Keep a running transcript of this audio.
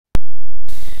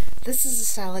This is a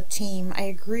solid team. I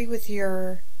agree with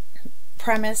your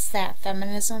premise that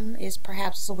feminism is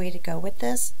perhaps the way to go with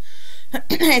this.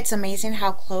 It's amazing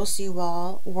how close you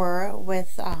all were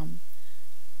with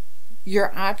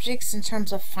your objects in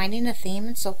terms of finding a theme,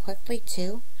 and so quickly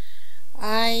too.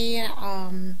 I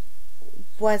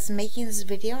was making this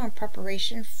video in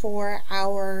preparation for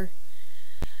our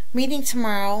meeting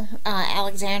tomorrow.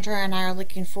 Alexandra and I are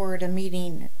looking forward to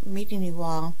meeting you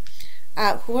all.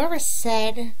 Whoever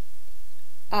said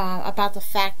about the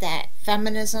fact that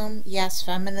feminism, yes,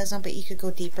 feminism, but you could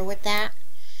go deeper with that.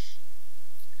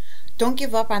 Don't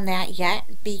give up on that yet,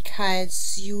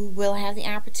 because you will have the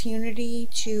opportunity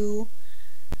to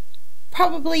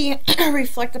probably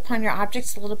reflect upon your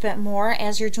objects a little bit more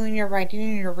as you're doing your writing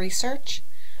and your research.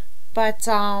 But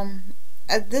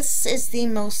this is the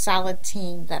most solid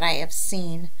team that I have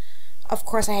seen. Of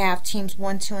course, I have teams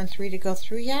 1, 2, and 3 to go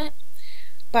through yet.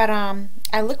 But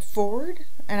I look forward,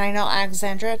 and I know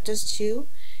Alexandra does too,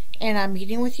 and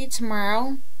meeting with you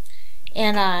tomorrow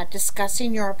and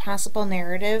discussing your possible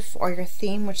narrative or your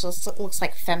theme, which looks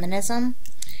like feminism.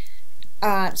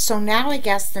 So now I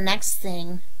guess the next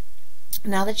thing,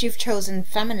 now that you've chosen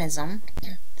feminism,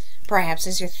 perhaps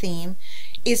as your theme,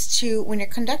 is to, when you're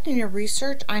conducting your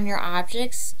research on your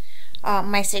objects,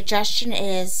 my suggestion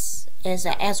is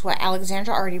as what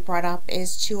Alexandra already brought up,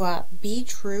 is to be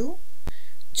true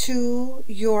to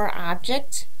your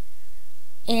object,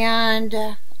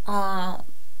 and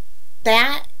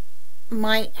that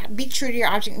might be true to your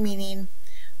object, meaning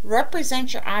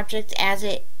represent your object as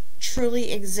it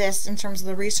truly exists in terms of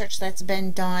the research that's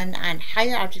been done on how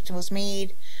your object was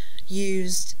made,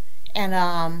 used,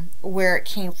 and where it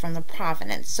came from, the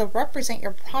provenance. So represent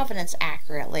your provenance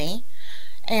accurately,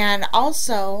 and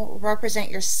also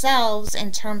represent yourselves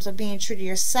in terms of being true to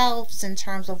yourselves in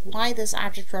terms of why this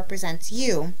object represents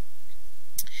you.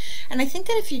 And I think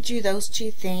that if you do those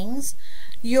two things,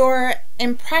 your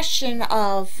impression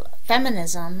of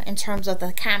feminism in terms of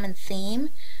the common theme,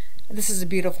 this is a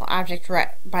beautiful object,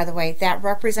 by the way, that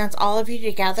represents all of you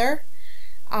together,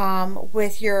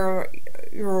 with your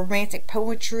romantic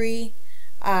poetry,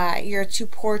 your 2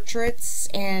 portraits,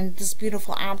 and this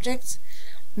beautiful object.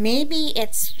 Maybe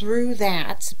it's through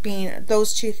that, being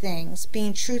those 2 things,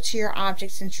 being true to your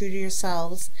objects and true to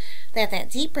yourselves, that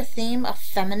deeper theme of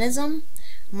feminism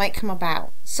might come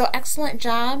about. So excellent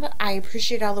job. I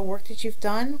appreciate all the work that you've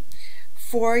done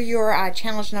for your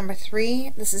challenge number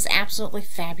 3. This is absolutely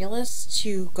fabulous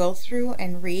to go through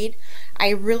and read.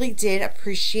 I really did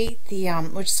appreciate the,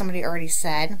 which somebody already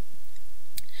said,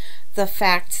 the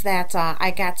fact that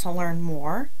I got to learn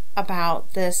more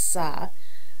about this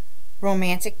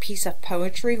romantic piece of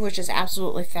poetry, which is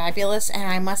absolutely fabulous.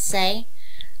 And I must say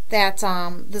that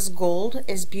this gold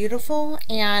is beautiful,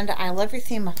 and I love your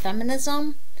theme of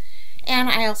feminism. And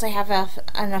I also have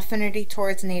an affinity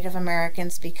towards Native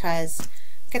Americans, because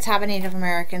Catawba Native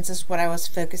Americans is what I was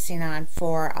focusing on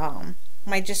for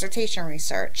my dissertation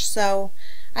research. So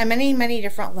on many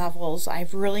different levels,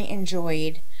 I've really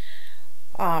enjoyed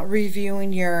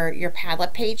reviewing your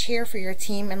Padlet page here for your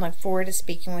team, and look forward to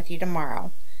speaking with you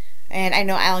tomorrow. And I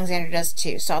know Alexander does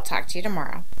too, so I'll talk to you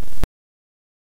tomorrow.